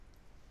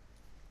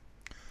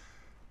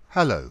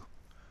Hello,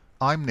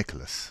 I'm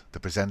Nicholas, the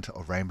presenter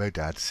of Rainbow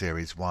Dad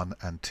Series 1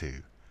 and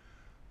 2.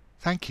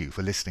 Thank you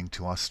for listening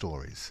to our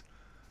stories.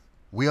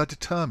 We are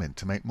determined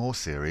to make more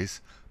series,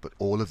 but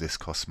all of this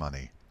costs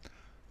money.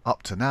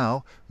 Up to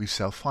now, we've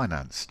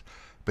self-financed,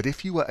 but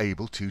if you were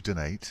able to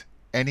donate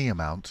any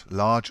amount,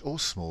 large or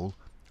small,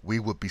 we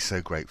would be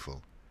so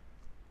grateful.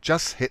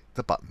 Just hit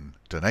the button,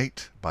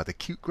 donate by the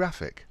cute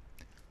graphic.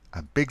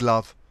 And big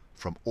love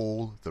from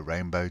all the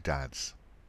Rainbow Dads.